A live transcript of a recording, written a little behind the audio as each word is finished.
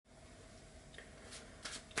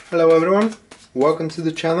Hello everyone, welcome to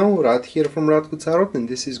the channel. Rad here from Radko Tarot, and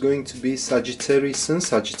this is going to be Sagittarius Sun,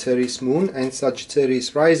 Sagittarius Moon and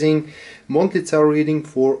Sagittarius Rising monthly tarot reading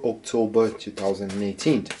for October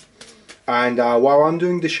 2018. And while I'm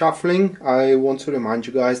doing the shuffling, I want to remind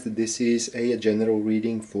you guys that this is a general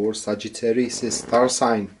reading for Sagittarius' star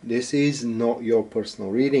sign. This is not your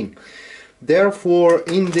personal reading. Therefore,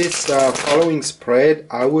 in this following spread,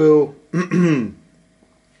 I will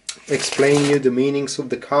explain you the meanings of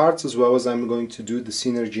the cards, as well as I'm going to do the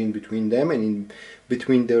synergy in between them and in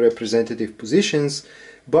between the representative positions,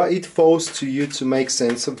 but it falls to you to make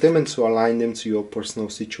sense of them and to align them to your personal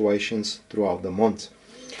situations throughout the month.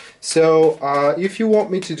 So if you want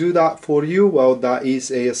me to do that for you, well, that is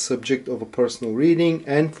a subject of a personal reading,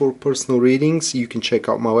 and for personal readings you can check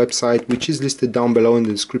out my website, which is listed down below in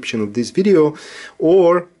the description of this video,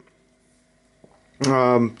 or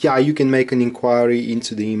yeah, you can make an inquiry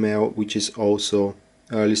into the email, which is also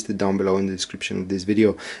listed down below in the description of this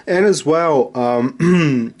video. And as well,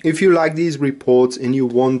 if you like these reports and you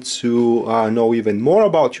want to know even more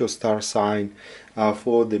about your star sign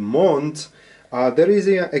for the month, there is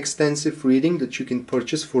an extensive reading that you can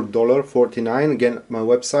purchase for $1.49, again at my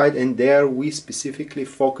website, and there we specifically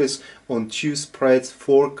focus on 2 spreads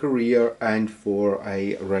for career and for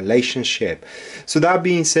a relationship. So that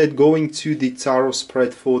being said, going to the tarot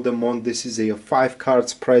spread for the month, this is a 5-card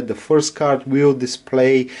spread. The first card will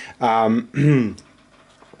display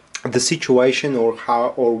the situation or how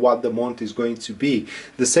or what the month is going to be.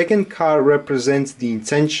 The second card represents the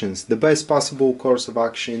intentions, the best possible course of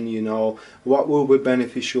action, you know, what will be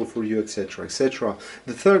beneficial for you, etc, etc.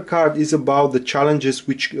 The third card is about the challenges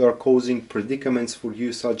which are causing predicaments for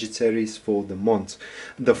you, Sagittarius, for the month.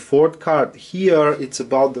 The fourth card here, it's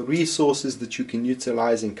about the resources that you can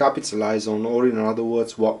utilize and capitalize on, or in other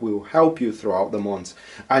words, what will help you throughout the month.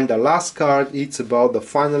 And the last card, it's about the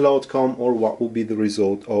final outcome, or what will be the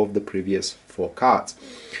result of the previous 4 cards.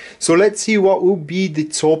 So let's see what will be the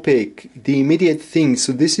topic, the immediate thing.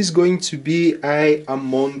 So this is going to be a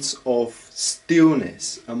month of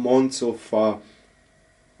stillness, a month of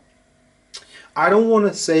I don't want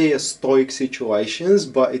to say a stoic situations,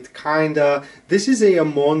 but it this is a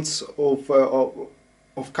month of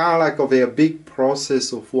kind of like of a big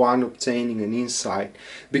process of one obtaining an insight,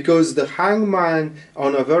 because the Hangman,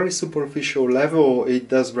 on a very superficial level, it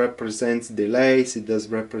does represent delays, it does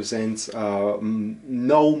represent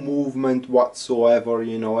no movement whatsoever,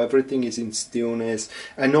 you know, everything is in stillness,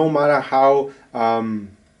 and no matter how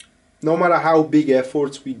big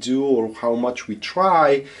efforts we do or how much we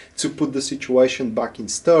try to put the situation back in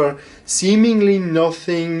stir, seemingly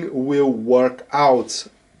nothing will work out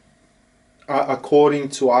according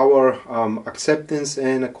to our acceptance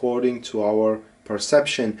and according to our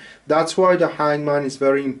perception. That's why the Hangman is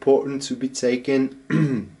very important to be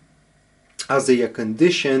taken as a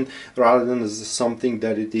condition rather than as something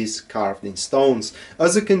that it is carved in stones.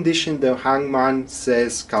 As a condition, the Hangman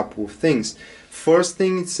says a couple of things. First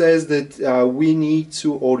thing, it says that we need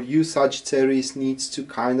to, or you Sagittarius needs to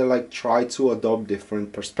kind of like try to adopt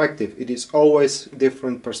different perspective. It is always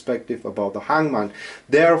different perspective about the Hangman.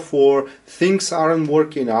 Therefore, things aren't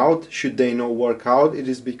working out. Should they not work out, it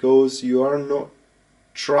is because you are not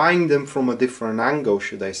trying them from a different angle,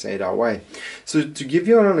 should I say that way. So to give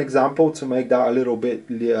you an example to make that a little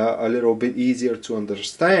bit easier to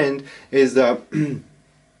understand is that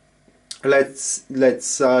let's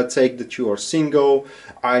take that you are single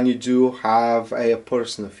and you do have a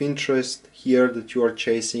person of interest here that you are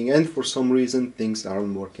chasing, and for some reason things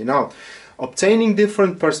aren't working out. Obtaining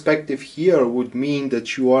different perspective here would mean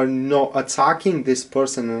that you are not attacking this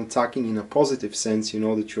person and attacking in a positive sense, you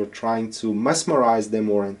know, that you're trying to mesmerize them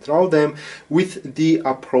or enthrall them with the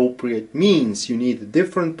appropriate means. You need a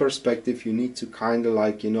different perspective, you need to kind of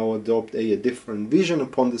like, you know, adopt a different vision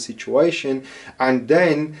upon the situation, and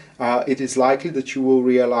then it is likely that you will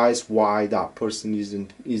realize why that person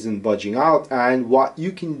isn't budging out and what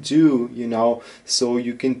you can do, you know, so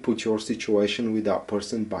you can put your situation with that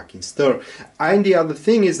person back in stir. And the other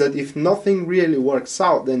thing is that if nothing really works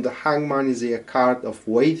out, then the Hangman is a card of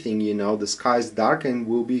waiting, you know, the sky is dark and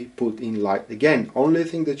will be put in light again. Only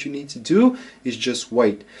thing that you need to do is just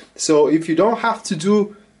wait. So if you don't have to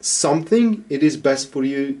do something, it is best for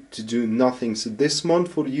you to do nothing. So this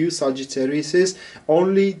month for you Sagittarius is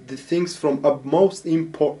only the things from utmost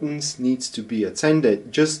importance needs to be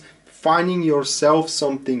attended. Just finding yourself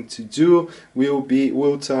something to do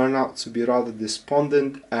will turn out to be rather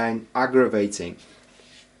despondent and aggravating.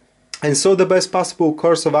 And so the best possible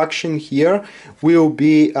course of action here will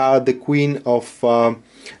be the Queen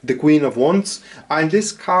of Wands, and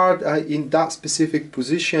this card in that specific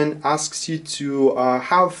position asks you to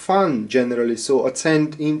have fun generally, so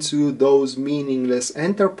attend into those meaningless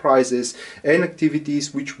enterprises and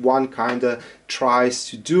activities which one kind of tries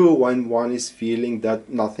to do when one is feeling that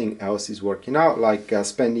nothing else is working out, like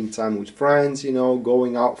spending time with friends, you know,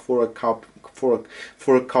 going out for a cup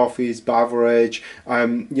for a coffee's beverage,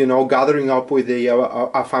 you know, gathering up with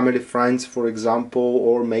a family friends, for example,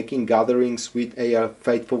 or making gatherings with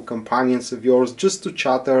faithful companions of yours, just to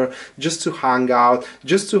chatter, just to hang out,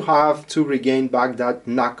 just to regain back that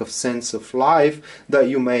knack of sense of life that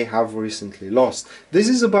you may have recently lost. This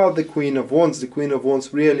is about the Queen of Wands. The Queen of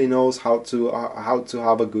Wands really knows how to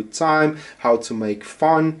have a good time, how to make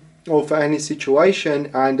fun of any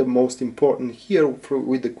situation, and the most important here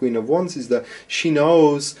with the Queen of Wands is that she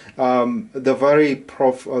knows the very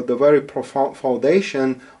profound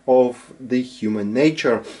foundation of the human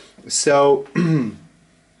nature. So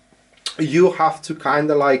you have to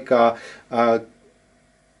kind of like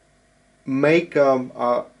make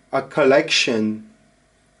a collection,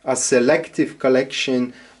 a selective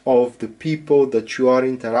collection of the people that you are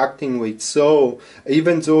interacting with. So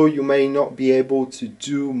even though you may not be able to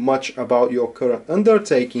do much about your current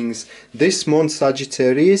undertakings, this month,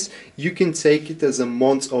 Sagittarius, you can take it as a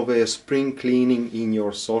month of a spring cleaning in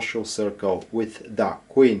your social circle with that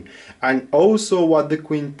Queen. And also what the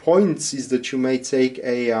Queen points is that you may take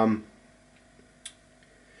a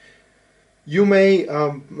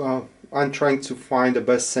I'm trying to find the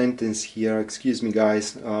best sentence here, excuse me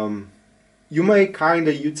guys. You may kind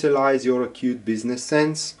of utilize your acute business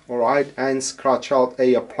sense, alright, and scratch out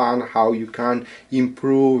a plan how you can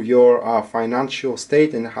improve your financial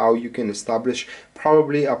state and how you can establish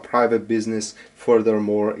probably a private business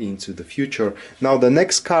furthermore into the future. Now the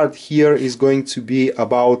next card here is going to be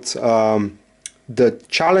about the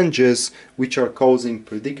challenges which are causing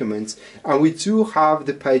predicaments, and we do have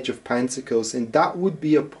the Page of Pentacles, and that would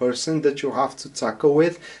be a person that you have to tackle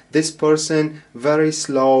with. This person, very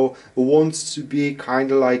slow, wants to be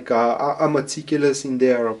kind of like a meticulous in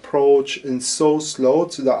their approach, and so slow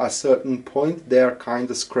to that at a certain point they're kind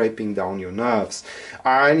of scraping down your nerves.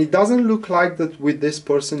 And it doesn't look like that with this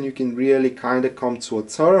person you can really kind of come to a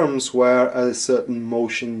terms where a certain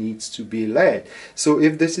motion needs to be led. So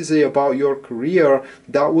if this is about your career,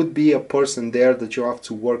 that would be a person there that you have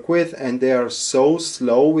to work with, and they are so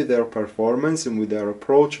slow with their performance and with their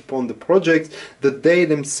approach upon the project that they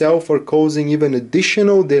themselves are causing even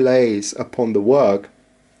additional delays upon the work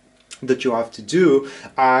that you have to do.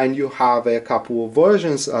 And you have a couple of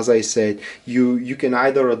versions, as I said. You can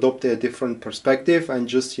either adopt a different perspective and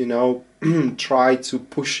just, you know, try to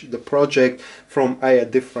push the project from a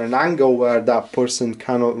different angle where that person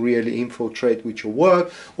cannot really infiltrate with your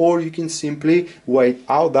work, or you can simply wait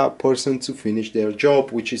out that person to finish their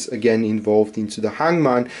job, which is again involved into the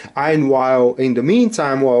Hangman. And while in the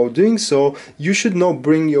meantime, while doing so, you should not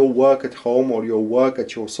bring your work at home or your work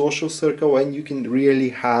at your social circle, and you can really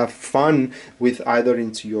have fun with either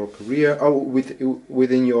into your career or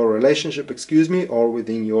within your relationship, excuse me, or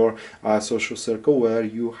within your social circle where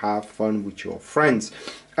you have fun with your friends.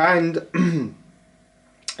 And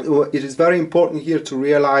it is very important here to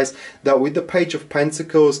realize that with the Page of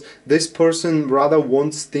Pentacles, this person rather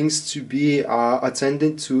wants things to be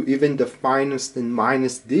attended to even the finest and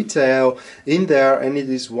minest detail in there, and it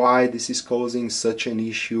is why this is causing such an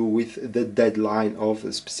issue with the deadline of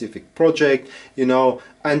a specific project, you know,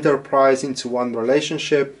 enterprise into one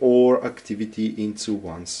relationship or activity into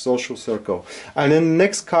one's social circle. And then the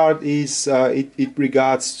next card is it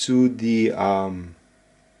regards to the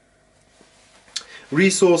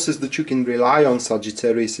resources that you can rely on,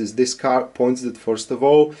 Sagittarius. Is this card points that first of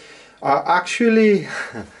all, actually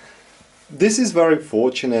this is very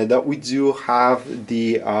fortunate that we do have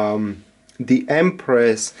the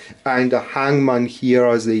Empress and the Hangman here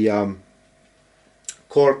as a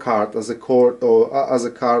core card, as a card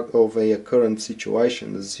of a current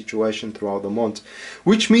situation, as a situation throughout the month,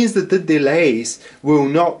 which means that the delays will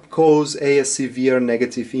not cause a severe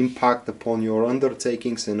negative impact upon your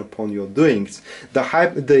undertakings and upon your doings.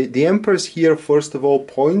 The Empress here first of all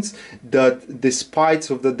points that despite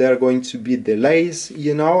of that there are going to be delays,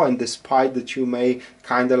 you know, and despite that you may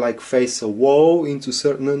kind of like face a wall into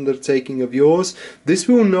certain undertaking of yours, this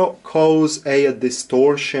will not cause a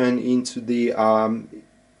distortion into the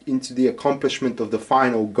accomplishment of the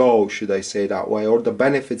final goal, should I say that way, or the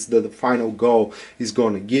benefits that the final goal is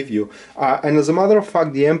going to give you. And as a matter of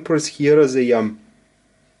fact, the Empress here as a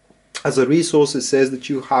as a resource, it says that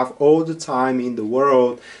you have all the time in the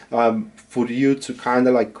world for you to kind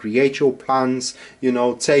of like create your plans, you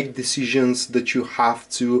know, take decisions that you have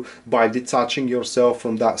to by detaching yourself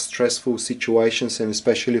from that stressful situations, and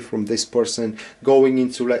especially from this person, going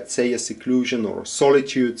into, let's say, a seclusion or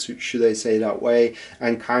solitude, should I say that way,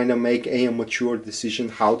 and kind of make a mature decision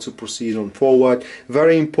how to proceed on forward.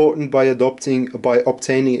 Very important by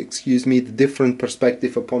obtaining, excuse me, the different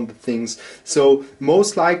perspective upon the things. So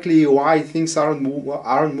most likely why things aren't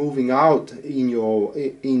moving out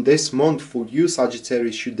in this month for you,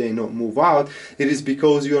 Sagittarius, should they not move out, it is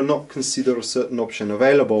because you are not consider a certain option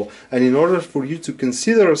available. And in order for you to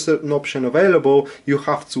consider a certain option available, you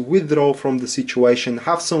have to withdraw from the situation,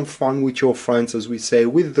 have some fun with your friends, as we say,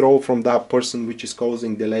 withdraw from that person which is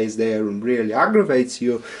causing delays there and really aggravates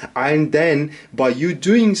you, and then by you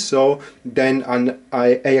doing so, then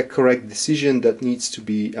a correct decision that needs to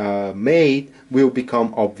be made will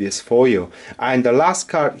become obvious for you. And the last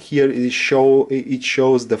card here is it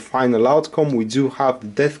shows the final outcome. We do have the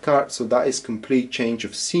Death card, so that is complete change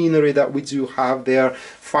of scenery that we do have there.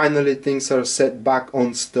 Finally, things are set back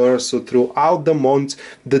on stir. So throughout the month,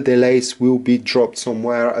 the delays will be dropped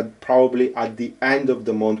somewhere probably at the end of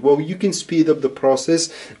the month. Well, you can speed up the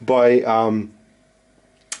process by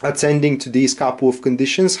attending to these couple of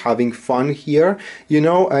conditions, having fun here, you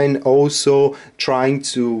know, and also trying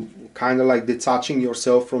to kind of like detaching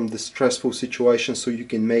yourself from the stressful situation so you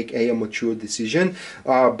can make a mature decision.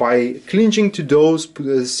 By clinging to those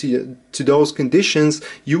conditions,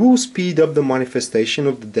 you will speed up the manifestation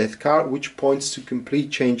of the Death card, which points to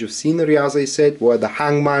complete change of scenery, as I said, where the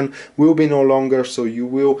Hangman will be no longer, so you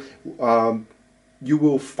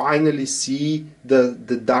will finally see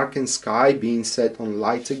the darkened sky being set on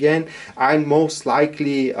light again, and most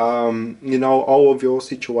likely you know, all of your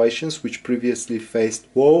situations which previously faced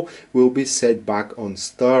woe will be set back on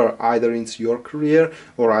stir, either into your career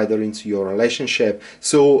or either into your relationship.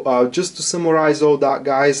 So just to summarize all that,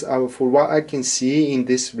 guys, for what I can see in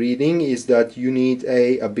this reading is that you need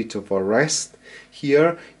a bit of a rest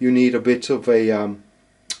here. You need a bit of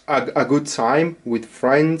a good time with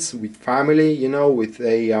friends, with family, you know, with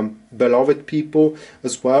beloved people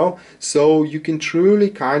as well, so you can truly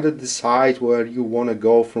kind of decide where you want to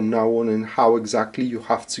go from now on and how exactly you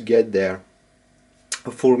have to get there.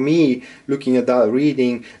 For me, looking at that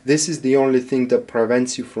reading, this is the only thing that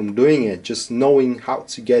prevents you from doing it, just knowing how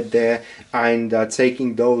to get there and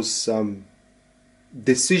taking those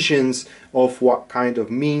decisions of what kind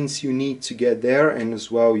of means you need to get there, and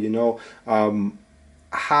as well, you know,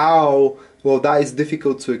 how, well, that is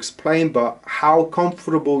difficult to explain, but how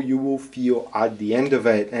comfortable you will feel at the end of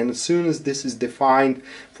it. And as soon as this is defined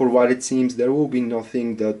for what it seems, there will be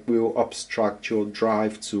nothing that will obstruct your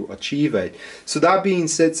drive to achieve it. So that being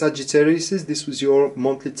said, Sagittarius, this was your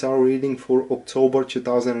monthly tarot reading for October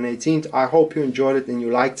 2018. I hope you enjoyed it and you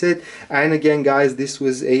liked it. And again, guys, this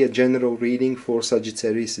was a general reading for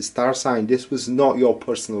Sagittarius star sign. This was not your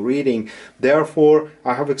personal reading. Therefore,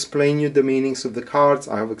 I have explained you the meanings of the cards.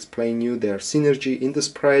 I have explained you their synergy in the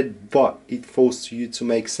spread, but it falls to you to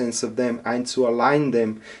make sense of them and to align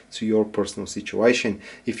them to your personal situation.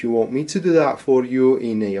 If you want me to do that for you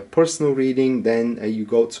in a personal reading, then you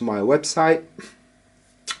go to my website,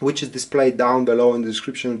 which is displayed down below in the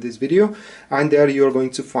description of this video, and there you're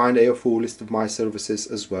going to find a full list of my services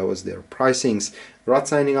as well as their pricings. Rad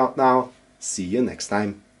signing out now. See you next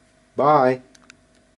time. Bye.